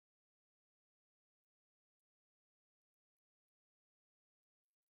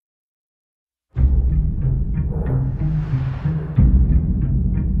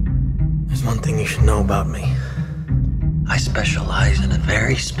everything you should know about me. I specialize in a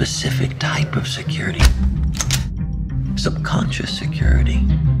very specific type of security. Subconscious security.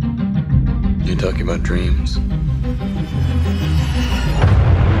 You talking about dreams?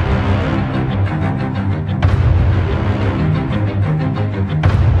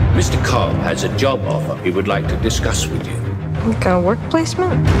 Mr. Cobb has a job offer he would like to discuss with you. Like a work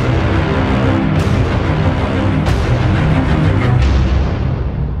placement?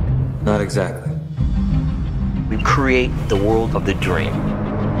 Not exactly. We create the world of the dream.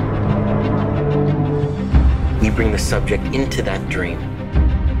 We bring the subject into that dream,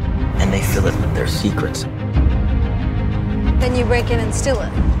 and they fill it with their secrets. Then you break in and steal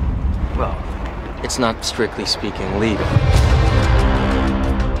it. Well, it's not strictly speaking legal.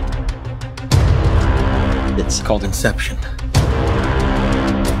 It's called Inception.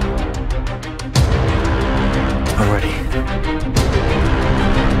 Already.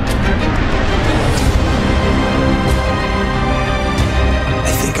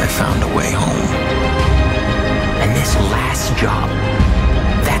 I think I found a way home. And this last job,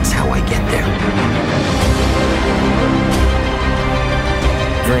 that's how I get there.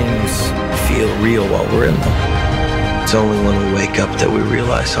 Dreams feel real while we're in them. It's only when we wake up that we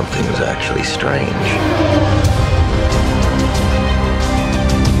realize something is actually strange.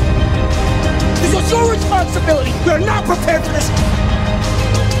 This was your responsibility! We are not prepared for this!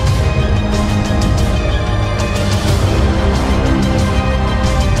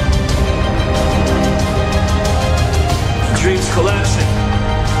 The dream's collapsing.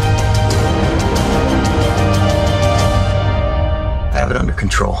 I have it under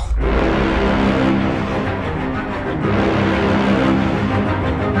control.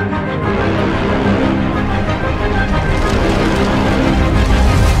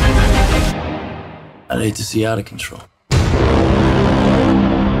 I'd hate to see out of control.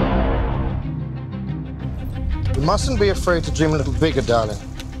 You mustn't be afraid to dream a little bigger, darling.